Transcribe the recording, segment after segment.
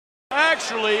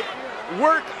Actually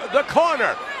work the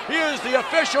corner. He is the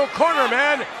official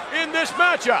cornerman in this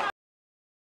matchup.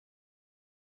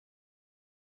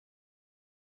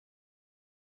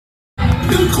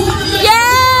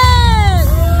 Yes!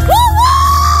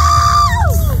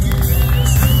 Woo-woo!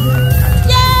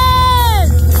 Yes!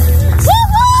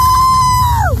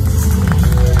 Woo-woo!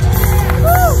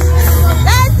 Woo!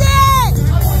 That's it!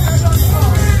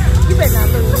 You better not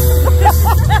lose.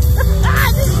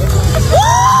 Woo!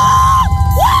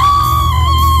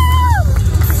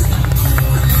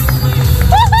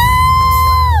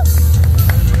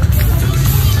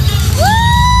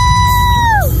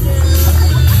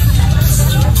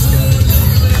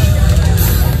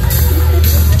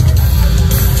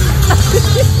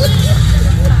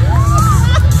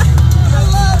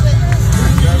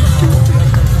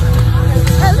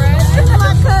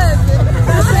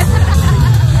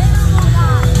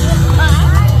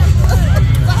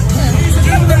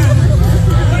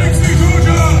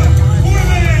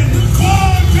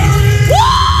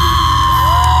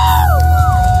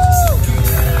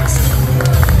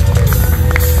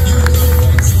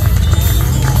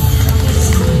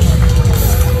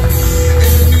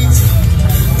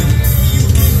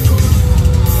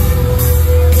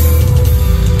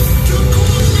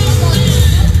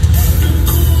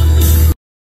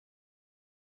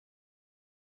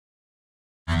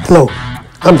 Hello,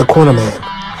 I'm the Cornerman,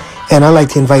 and I'd like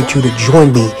to invite you to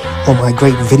join me on my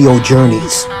great video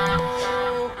journeys.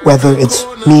 Whether it's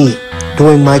me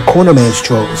doing my Cornerman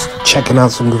strolls, checking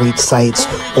out some great sights,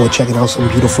 or checking out some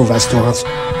beautiful restaurants,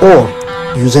 or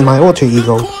using my alter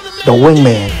ego, the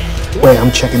Wingman, where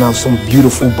I'm checking out some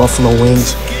beautiful buffalo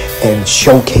wings and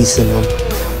showcasing them.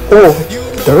 Or,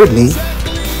 thirdly,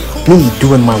 me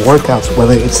doing my workouts,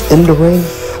 whether it's in the ring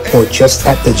or just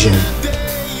at the gym.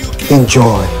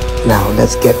 Enjoy. Now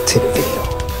let's get to the video.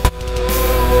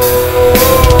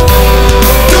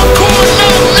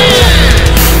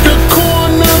 The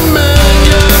Cornerman,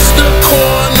 yes, the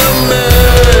Cornerman.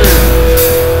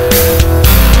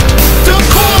 The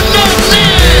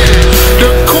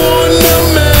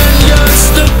Cornerman, yes,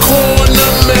 the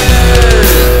Cornerman.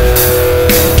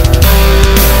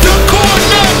 The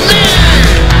Cornerman.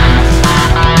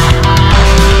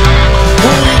 Who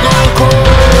we gon' call?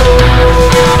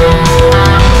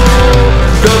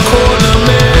 The Cornerman.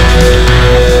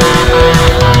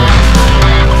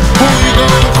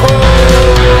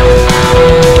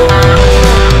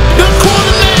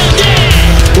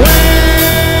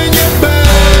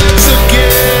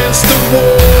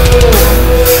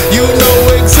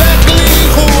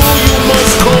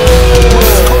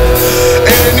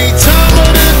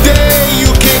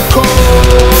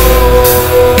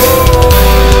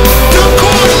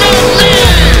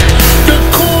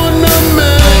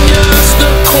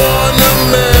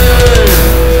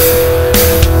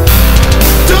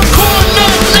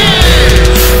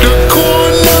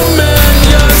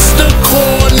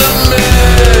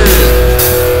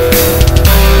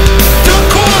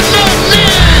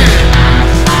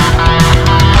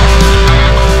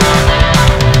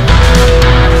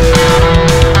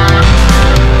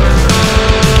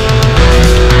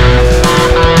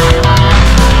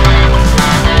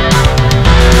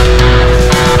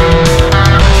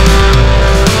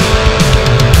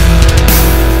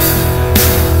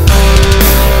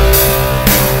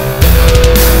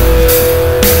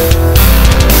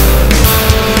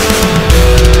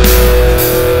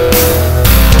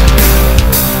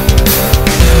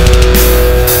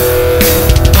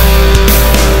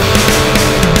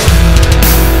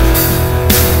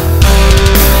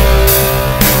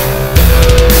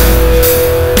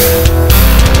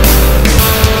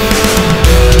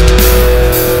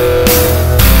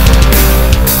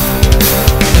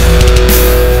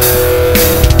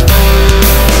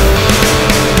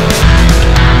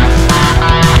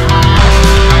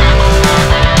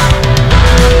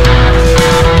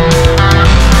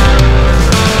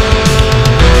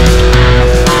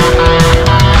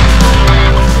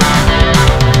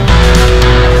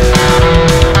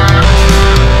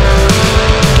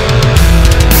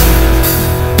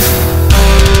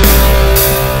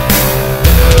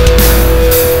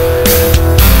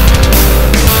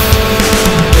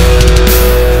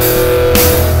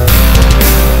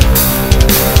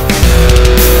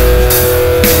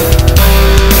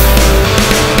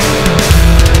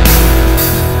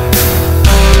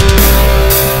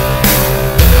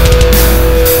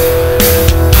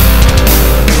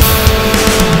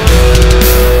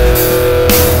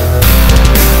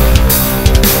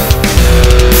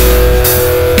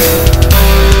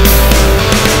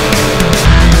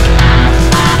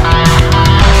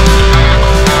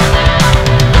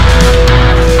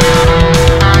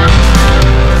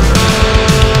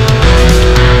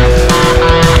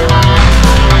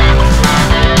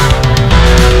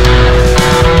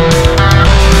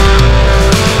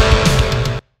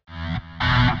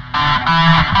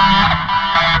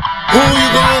 Who you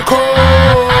gonna call?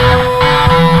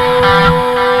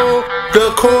 The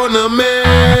corner man.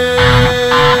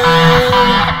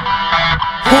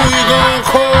 Who you gonna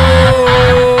call?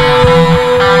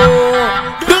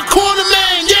 The corner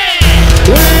man, yeah!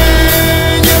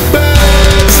 When your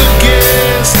back's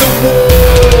against the wall,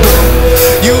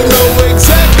 you know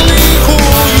exactly who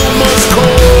you must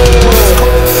call.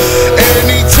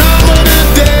 Any time of the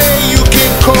day you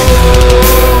can call.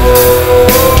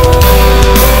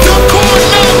 The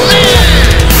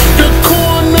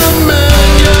corner man,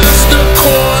 yes, the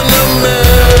corner man.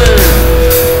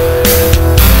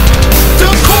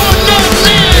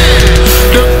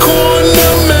 The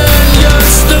corner man,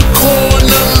 yes, the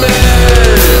corner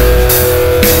man.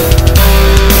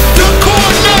 The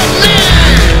corner man.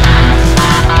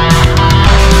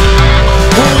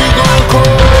 Who you gonna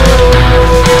call?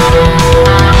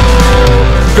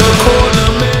 The corner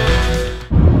man.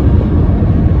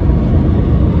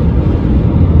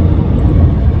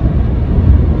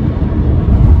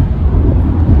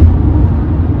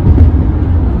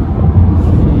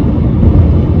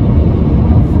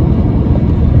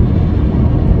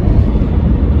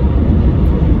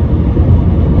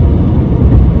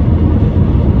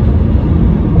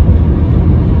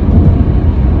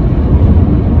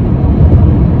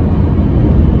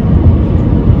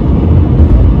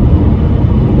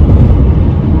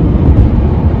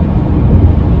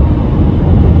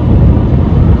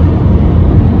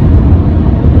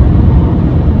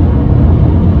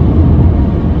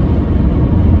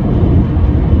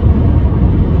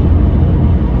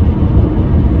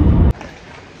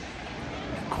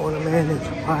 Cornerman is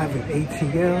live at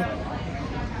ATL.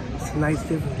 It's a nice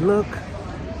different look.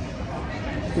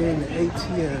 Here in the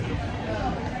ATL.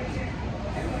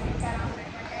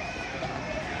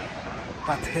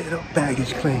 About to head up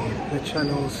baggage claim. Let y'all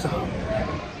know what's up.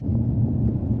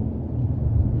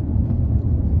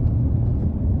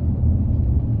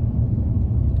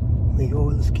 We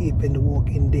all escaping the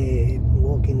Walking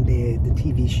Dead, the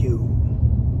TV show.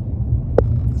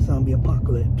 Zombie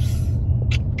apocalypse.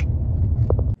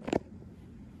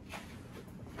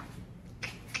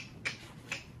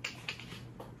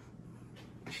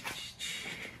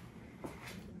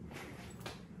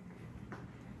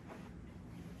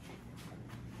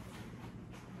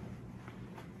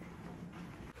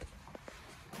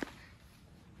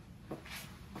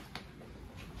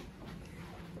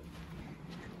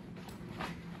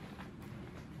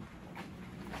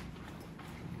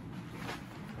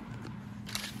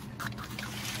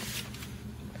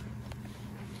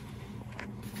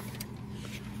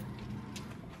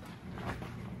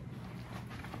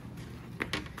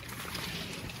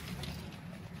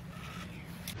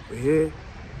 We're here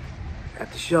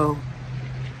at the show.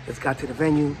 Just got to the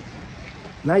venue.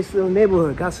 Nice little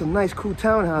neighborhood. Got some nice cool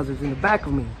townhouses in the back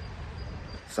of me.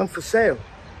 Some for sale.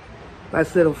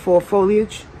 Nice little fall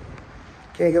foliage.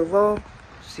 Can't get involved.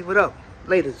 See what up.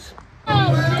 Laters. See,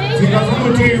 I'm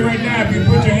going to tell you right now, if you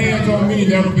put your hands on me,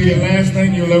 that'll be the last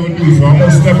thing you'll ever do. So I'm going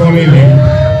to step on in there.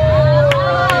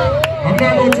 I'm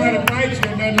not going to try to fight you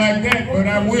or nothing like that, but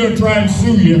I will try and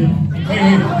sue you.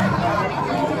 Hey,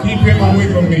 keep him away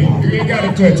from me. You ain't got to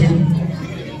touch him.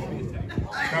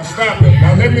 Now stop it.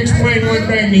 Now let me explain one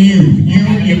thing to you.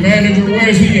 You, your manager,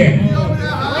 where's he at?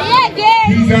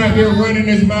 He's out there running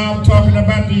his mouth talking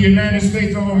about the United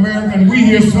States of America, and we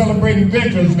here celebrating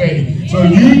Veterans Day. So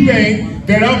you think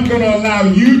that I'm going to allow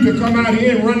you to come out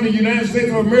here and run the United States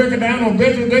of America down on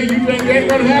Veterans Day? You think that's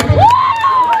going to happen?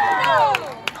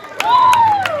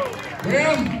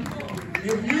 Well,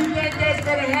 if you think that's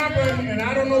going to happen, and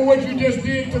I don't know what you just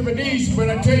did to Bernice, but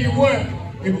I tell you what,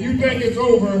 if you think it's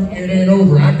over, it ain't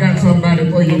over. I got somebody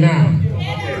for you now.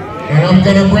 And I'm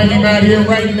going to bring him out here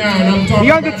right now. And I'm talking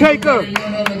The Undertaker. about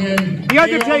none other than The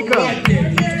Undertaker.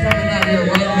 He's coming out here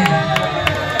right now.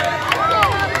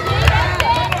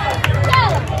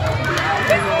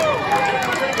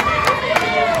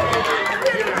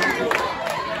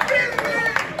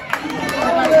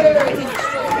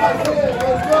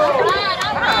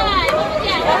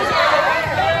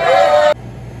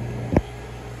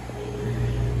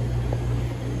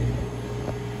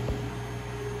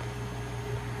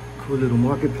 Cool little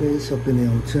marketplace up in the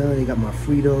hotel. They got my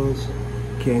Fritos.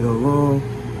 Can't go wrong.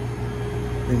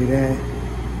 Look at that.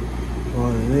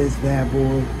 All of this bad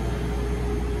boy.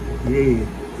 Yeah,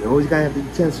 you always gotta have the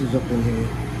utensils up in here.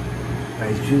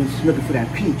 Nice juice. Looking for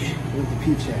that peach. Where's the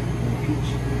peach at? The peach.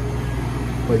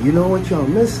 But you know what y'all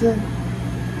missing?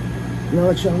 You know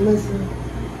what y'all missing?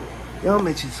 Y'all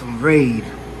mentioned some raid,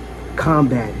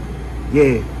 combat.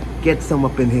 Yeah, get some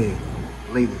up in here.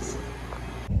 Ladies.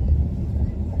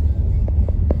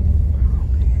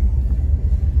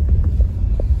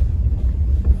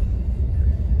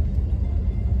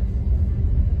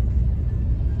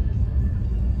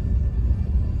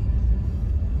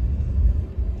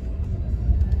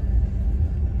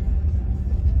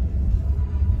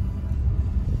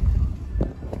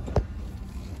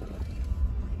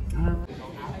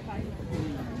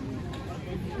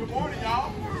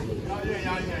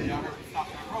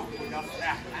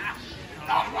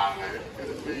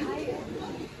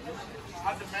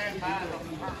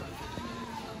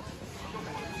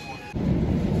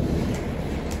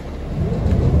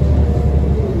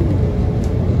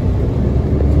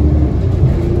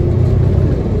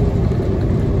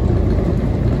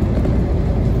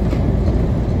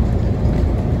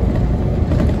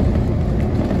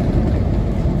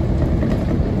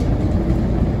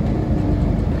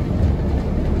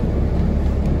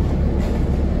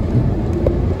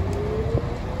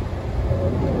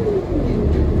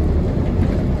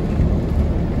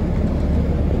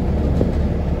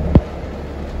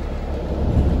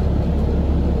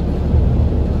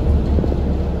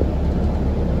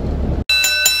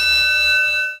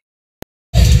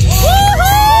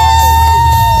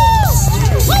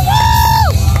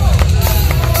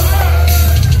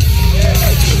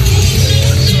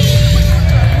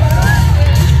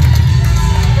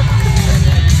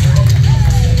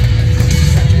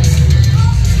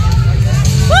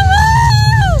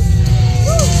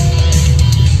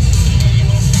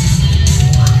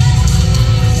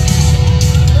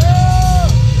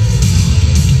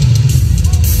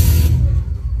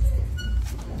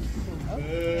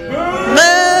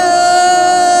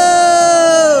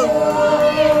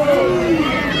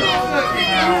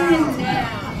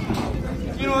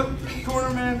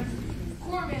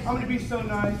 I'm gonna be so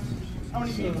nice. I'm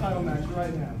gonna be a title match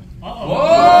right now. Uh-oh.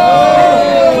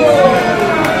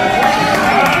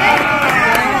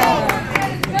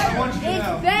 I want you to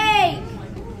know. It's fake.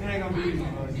 It ain't gonna be easy,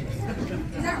 buddy.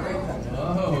 Is that real?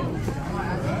 Oh.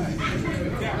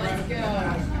 Let's go.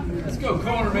 Let's go,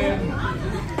 Cornerman.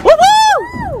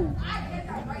 Woo-hoo!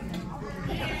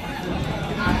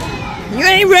 You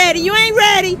ain't ready. You ain't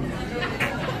ready.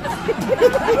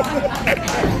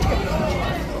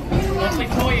 What's the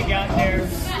toy you got there?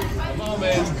 Come on,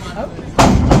 man.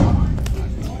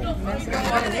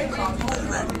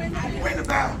 Ring the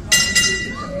bell.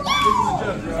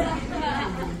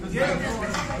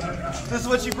 This is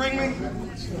what you bring me?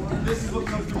 This is what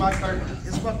comes through my curtain.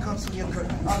 This is what comes through your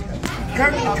curtain. Okay.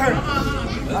 Curtain.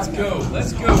 Let's go.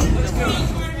 Let's go. Let's go.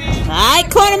 All right,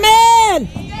 Cornerman.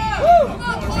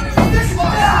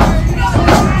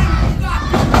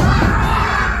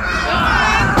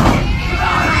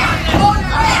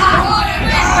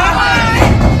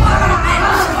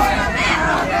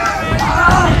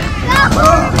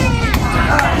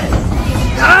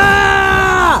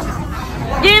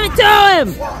 Give it to him.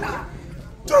 1,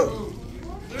 2,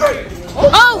 3. Oh,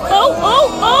 oh, oh,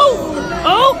 oh,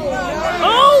 oh,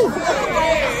 oh.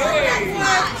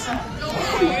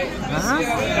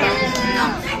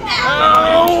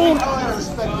 Oh.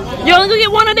 You only gonna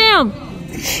get one of them.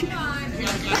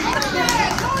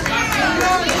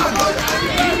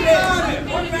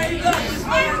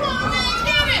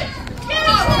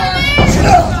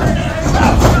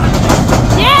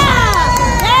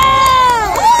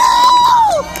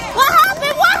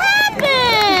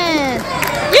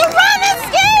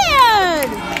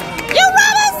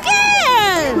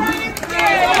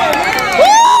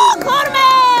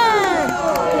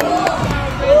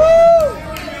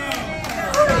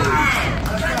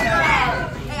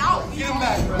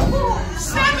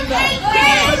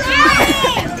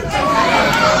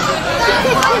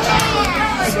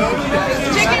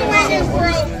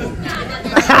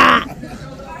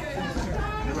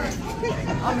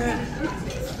 I'm in.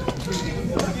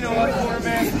 You know what,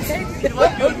 Cornerman? You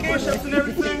like good push-ups and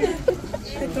everything?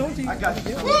 I told you. I got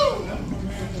you.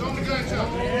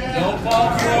 Don't fall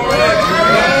for it.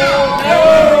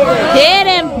 Get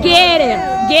him, get him,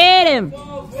 get him.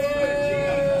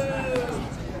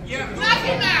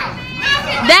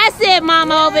 That's it,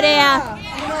 Mama, over there.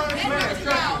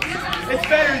 It's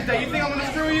Veterans Day. You think I'm going to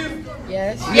screw you?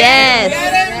 Yes. Yes.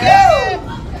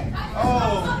 Oh.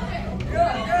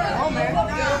 Oh, man.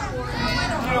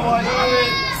 You know what?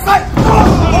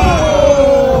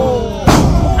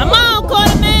 Come on,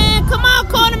 Cornerman. Come on,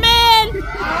 Cornerman.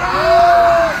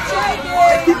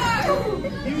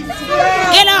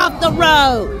 Get off the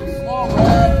road.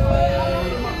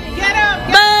 Get up.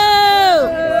 Boo.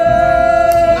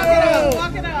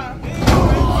 Walk it up.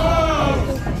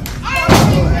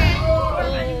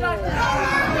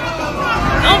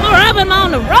 Don't rub him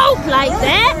on the rope like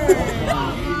that.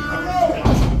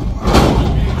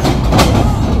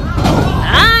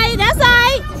 Alright, that's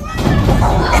alright.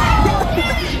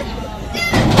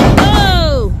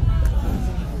 Oh.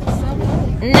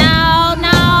 No,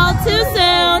 no, too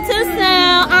soon, too soon.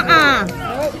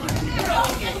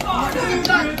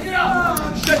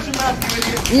 Shut your mouth, you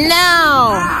idiot. No.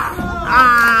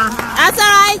 That's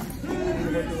alright.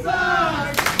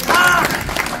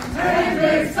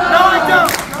 No, I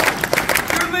don't.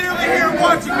 You're literally here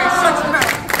watching me. Shut your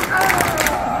mouth.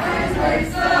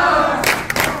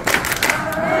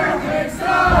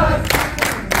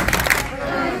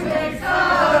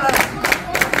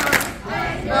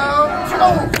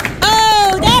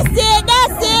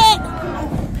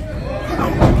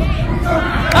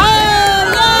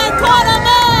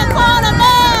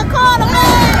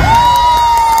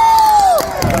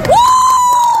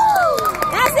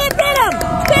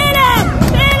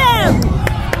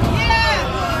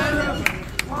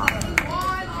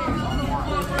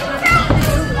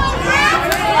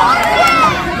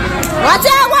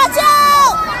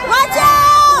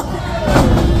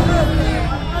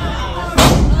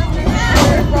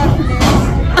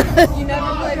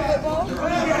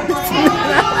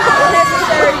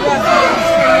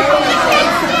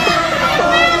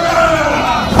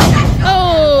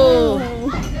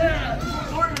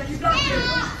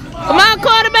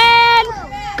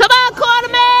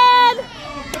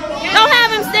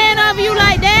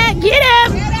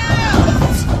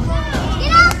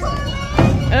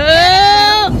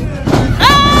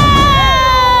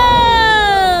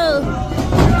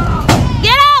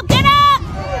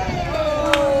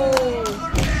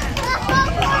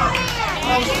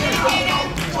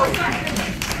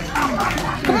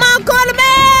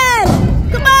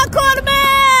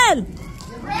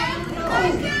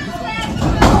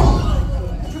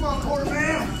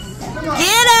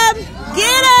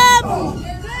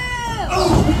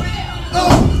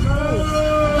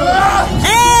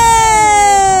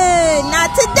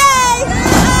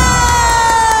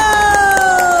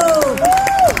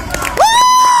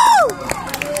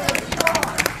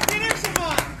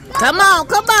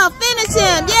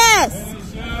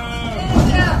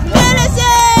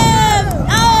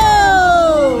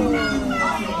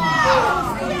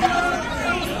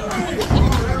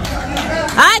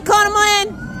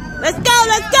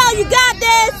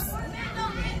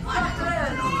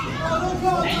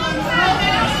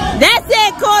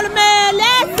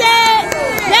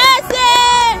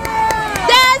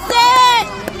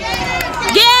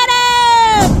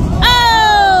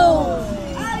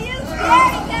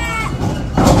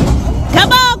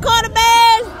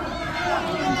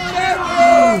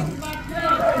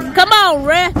 Come on,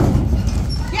 Red.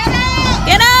 Get up!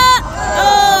 Get up!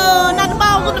 Oh, knock the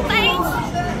ball with the face.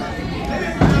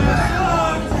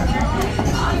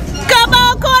 Come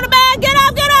on, quarterback. Get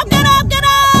up, get up, get up, get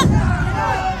up.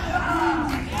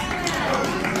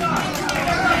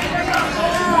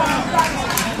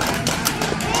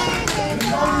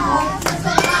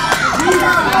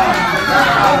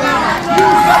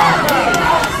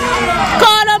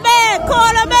 Cornerman,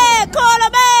 cornerman,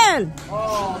 cornerman.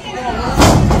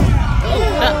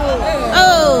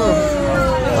 Oh,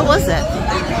 what was that?